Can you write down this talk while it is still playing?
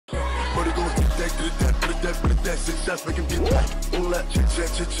All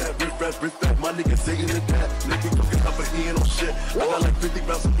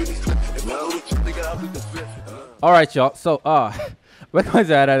right, y'all. So, welcome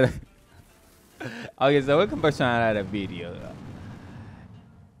to another. Okay, so welcome back to another video.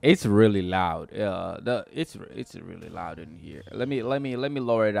 It's really loud. It's really loud in here. Let me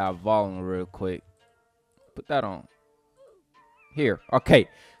lower that volume real quick. Put that on. Here. Okay.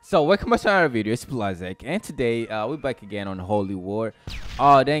 So welcome back to another video. It's BlaZaCkk, and today we're back again on Holy War.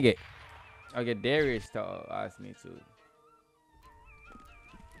 Oh dang it. Okay, Darius asked me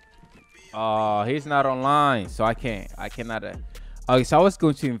to. He's not online, so I cannot. Okay, so I was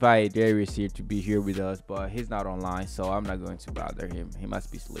going to invite Darius here to be here with us, but he's not online, so I'm not going to bother him. He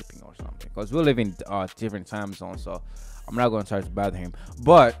must be sleeping or something, because we live in different time zones, so I'm not going to try to bother him.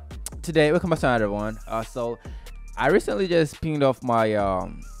 But today, welcome back to another one. So I recently just pinged off my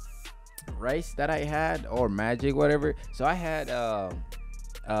race that I had, or magic, whatever. So I had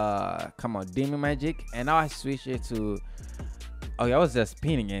come on, demon magic, and now I switched it to. Okay, I was just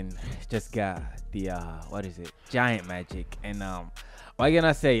pinning and just got the what is it, giant magic, and what can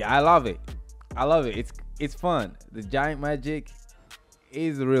I say? I love it. It's fun. The giant magic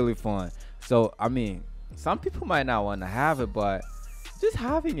is really fun. So I mean, some people might not want to have it, but just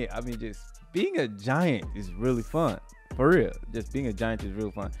having it, I mean, just being a giant is really fun. For real, just being a giant is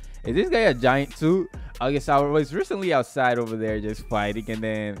really fun. Is this guy a giant too? I guess I was recently outside over there just fighting, and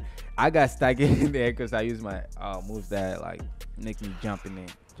then I got stuck in there because I used my moves that like make me jump in there,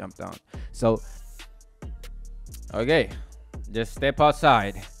 jump down. So okay, just step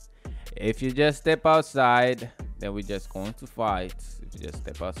outside. If you just step outside, then we're just going to fight. If you just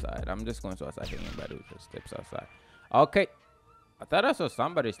step outside, I'm just going to outside. Anybody who just steps outside. Okay, I thought I saw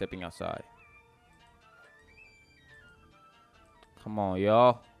somebody stepping outside. Come on,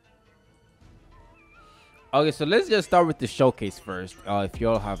 y'all. Okay, so let's just start with the showcase first. If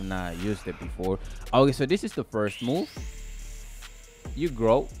y'all have not used it before. Okay, so this is the first move. You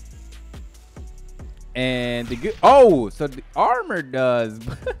grow, and the good. Oh, so the armor does.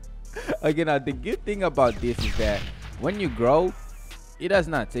 Okay, now the good thing about this is that when you grow, it does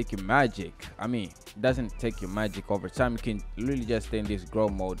not take your magic. I mean, it doesn't take your magic over time. You can really just stay in this grow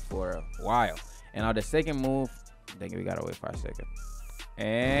mode for a while. And now the second move, I think we gotta wait for a second.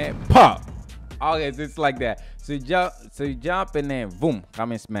 And pop. Okay, so it's like that. So you jump and then boom,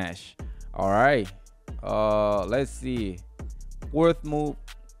 come and smash. All right. Let's see. Fourth move,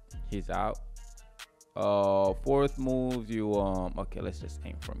 he's out. Fourth move, you okay, let's just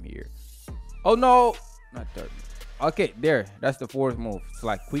aim from here. Oh no, not third. Okay, there, that's the fourth move. It's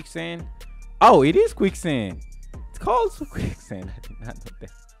like quicksand. Oh, it is quicksand. It's called quicksand. I did not know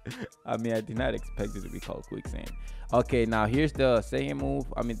that. I mean, I did not expect it to be called quicksand. Okay, now here's the second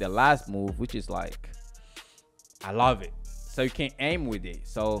move. I mean, the last move, which is like, I love it. So you can aim with it.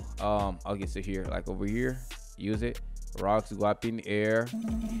 So okay, so here, like over here, use it. Rocks go up in the air,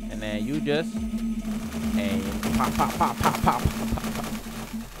 and then you just aim. Pop, pop, pop, pop, pop, pop, pop.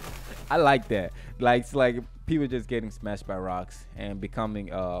 I like that. Like, it's like people just getting smashed by rocks and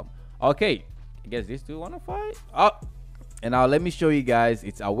becoming okay. I guess these two want to fight. Oh, and now let me show you guys.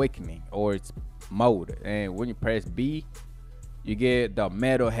 It's awakening, or it's mode, and when you press B, you get the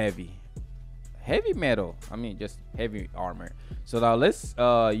metal heavy metal. I mean, just heavy armor. So now let's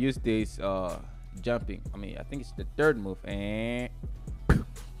use this jumping. I mean, I think it's the third move, and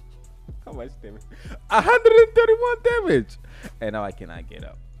how much damage? 131 damage. And now I cannot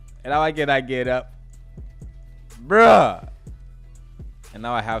get up. Bruh. And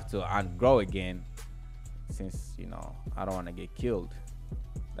now I have to ungrow again, since, you know, I don't want to get killed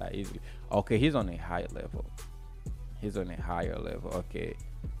that easily. Okay, he's on a higher level. Okay,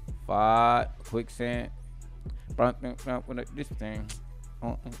 5 quicksand. This thing.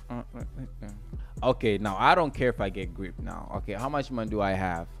 Okay, now I don't care if I get grip now. Okay, how much money do I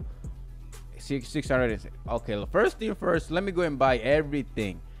have? 600. Okay, first thing first, let me go and buy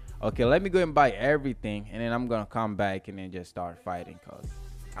everything. Okay, let me go and buy everything, and then I'm gonna come back and then just start fighting, cause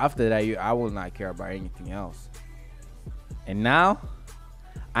after that I will not care about anything else. And now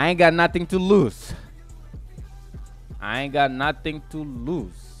I ain't got nothing to lose. I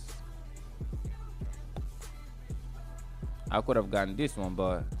could have gotten this one,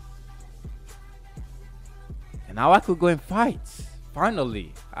 but and now I could go and fight.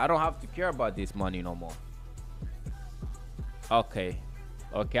 Finally, I don't have to care about this money no more. Okay,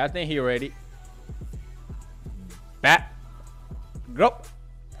 I think he ready. Back, grow.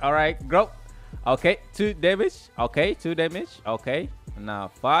 All right, grow. Okay, 2 damage. Okay, 2 damage. Okay, now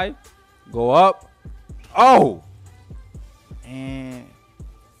 5. Go up. Oh, and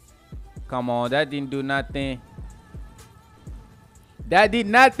Come on, that didn't do nothing. That did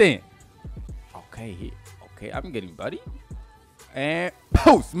nothing. Okay, okay, I'm getting buddy. And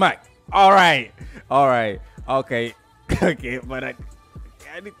post smack. All right, okay, okay, but I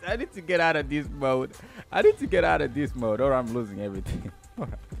need to get out of this mode. I need to get out of this mode, or I'm losing everything.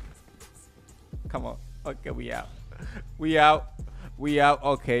 Come on. Okay, we out. We out.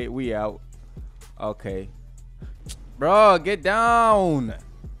 Okay, we out. Okay. Bro, get down.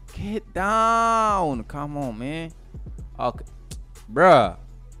 Get down. Come on, man. Okay. Bruh.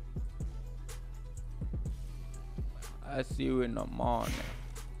 I see you in the morning.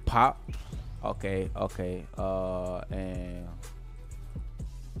 Pop. Okay. And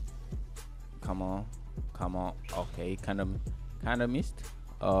come on. Okay, kind of missed.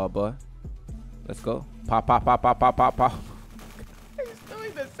 But let's go. Pop. He's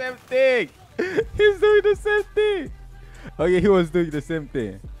doing the same thing. He's doing the same thing. Okay, he was doing the same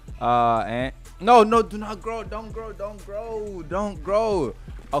thing. And no, do not grow. Don't grow.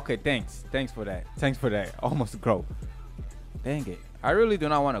 Okay, thanks for that. Almost grow. Dang it. I really do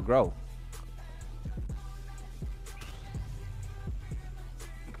not want to grow.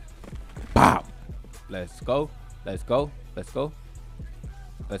 Pop. Let's go.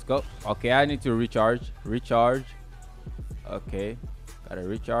 Okay, I need to recharge. Okay, gotta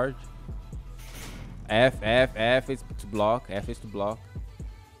recharge. F is to block.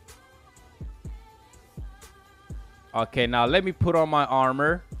 Okay, now let me put on my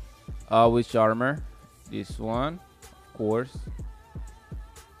armor. Which armor? This one, of course.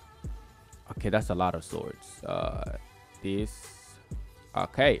 Okay, that's a lot of swords. This.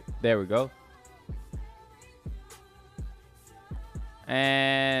 Okay, there we go.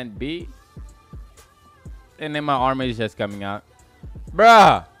 And B. And then my armor is just coming out.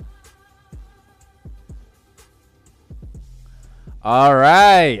 Bruh. All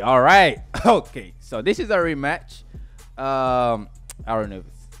right. Okay, so this is a rematch. I don't know if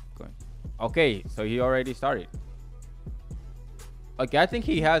it's going. Okay, so he already started. Okay, I think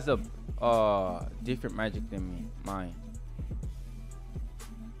he has a different magic than mine.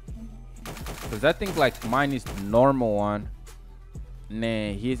 Cause I think like mine is the normal one.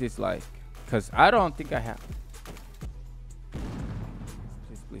 Nah, his is like, cause I don't think I have.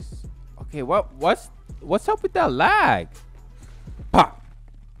 Please. Okay, what's up with that lag? Pop.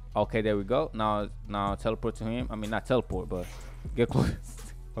 Okay, there we go. Now teleport to him. I mean, not teleport, but get close.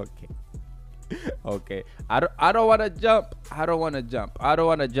 Okay. I don't want to jump. I don't want to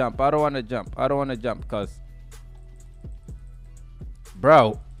jump. Cause,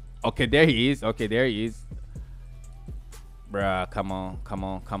 bro. Okay, there he is. Bruh, come on.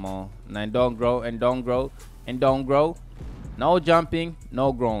 Now don't grow. No jumping,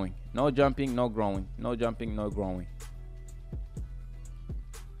 no growing. No jumping, no growing.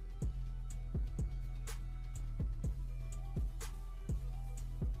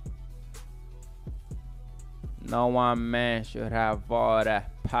 No one man should have all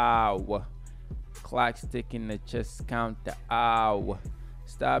that power. Clock sticking the chest, count the hour.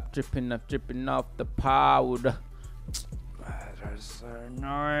 Stop tripping off the powder. That's so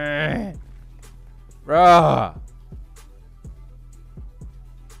annoying, bruh.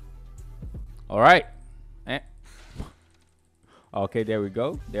 All right. Okay, there we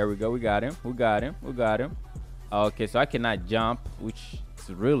go. We got him. Okay, so I cannot jump, which is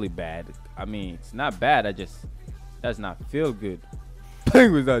really bad. I mean, it's not bad. I just does not feel good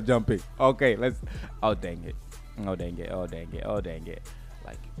playing without jumping. Okay, let's. Oh dang it.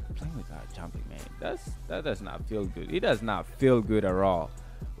 Like playing without jumping, man. That does not feel good. It does not feel good at all.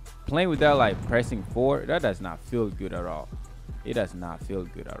 Playing without like pressing forward, that does not feel good at all. It does not.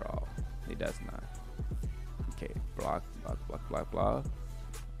 Okay, block,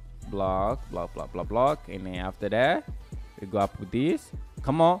 and then after that, we go up with this.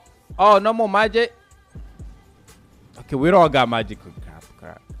 Come on. Oh, no more magic. Okay, we don't got magic.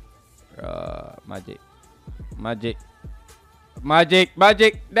 Crap. Magic.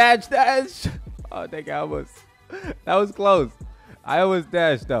 Dash. Oh, thank you. That was close. I almost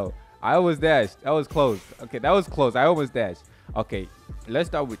dashed though. That was close. Okay, that was close. I almost dashed. Okay, let's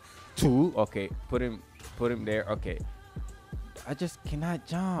start with 2. Okay, put him there. Okay, I just cannot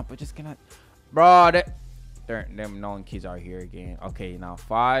jump. Bro, them known kids are here again. Okay, now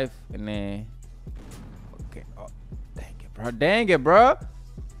 5 and then. Okay. Oh, dang it, bro.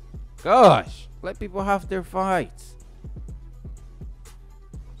 Gosh, let people have their fights.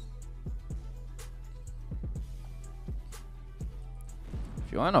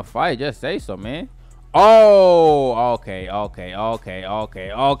 If you want to fight, just say so, man. Oh, okay.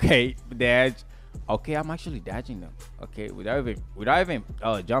 Dodge. Okay, I'm actually dodging them. Okay, without even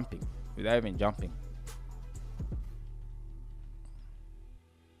jumping. without even jumping.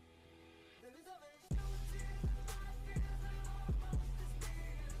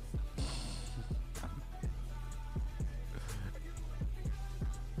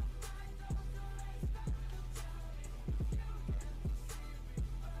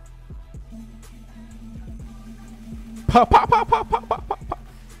 Pop, pop, pop, pop, pop, pop, pop, pop.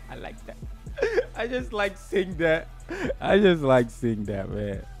 I like that. I just like seeing that. I just like seeing that,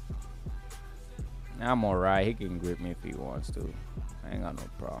 man. I'm alright. He can grip me if he wants to. I ain't got no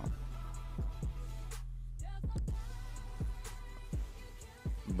problem.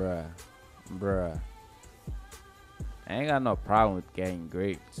 Bruh. I ain't got no problem with getting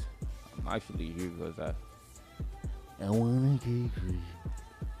graped. I'm actually here because I wanna get graped.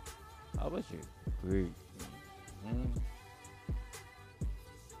 How about you? Great.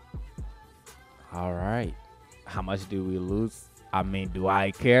 All right. How much do we lose? I mean, do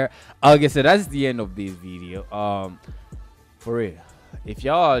I care? Okay, so that's the end of this video. For real, if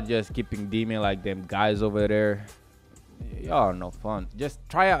y'all are just keeping demon like them guys over there, y'all are no fun. Just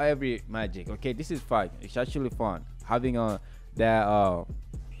try out every magic. Okay, this is fun. It's actually fun having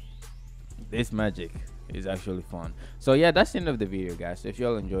this magic is actually fun. So yeah, that's the end of the video, guys. So if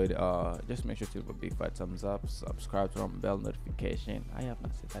y'all enjoyed, just make sure to leave a big fat thumbs up, subscribe, turn on bell notification. I have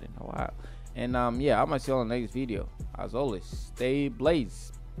not said that in a while. And yeah, I'm gonna see you on the next video. As always, stay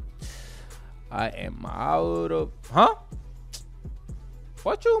blaze. I am out of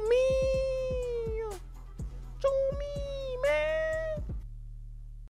what you mean?